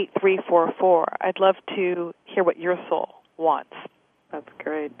 650-712-8344. I'd love to hear what your soul wants. That's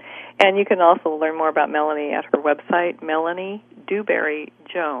great. And you can also learn more about Melanie at her website, Melanie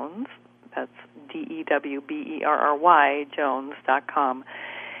DewBerry-Jones. That's DEWBERRY Jones.com.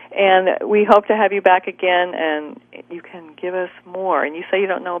 And we hope to have you back again, and you can give us more. And you say you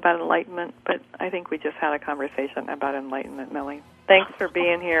don't know about enlightenment, but I think we just had a conversation about enlightenment, Melanie. Thanks for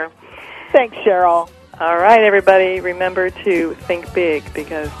being here. Thanks, Cheryl. All right, everybody, remember to think big,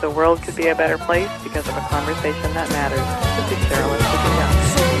 because the world could be a better place because of a conversation that matters. This is Cheryl Esposito.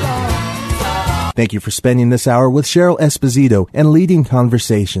 Thank you for spending this hour with Cheryl Esposito and leading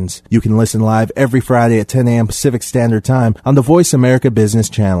conversations. You can listen live every Friday at 10 a.m. Pacific Standard Time on the Voice America Business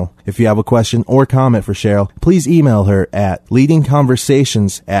Channel. If you have a question or comment for Cheryl, please email her at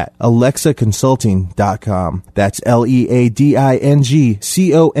leadingconversations@alexaconsulting.com. That's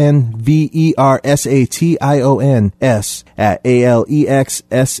LEADINGCONVERSATIONS at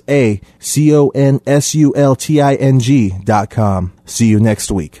ALEXSACONSULTING.com. See you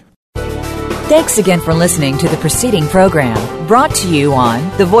next week. Thanks again for listening to the preceding program, brought to you on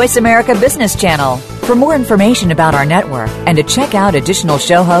the Voice America Business Channel. For more information about our network and to check out additional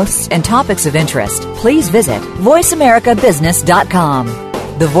show hosts and topics of interest, please visit voiceamericabusiness.com.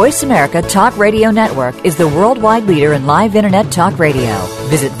 The Voice America Talk Radio Network is the worldwide leader in live Internet talk radio.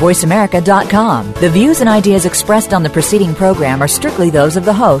 Visit voiceamerica.com. The views and ideas expressed on the preceding program are strictly those of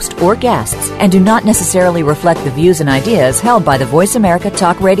the host or guests and do not necessarily reflect the views and ideas held by the Voice America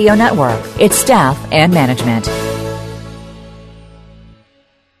Talk Radio Network, its staff, and management.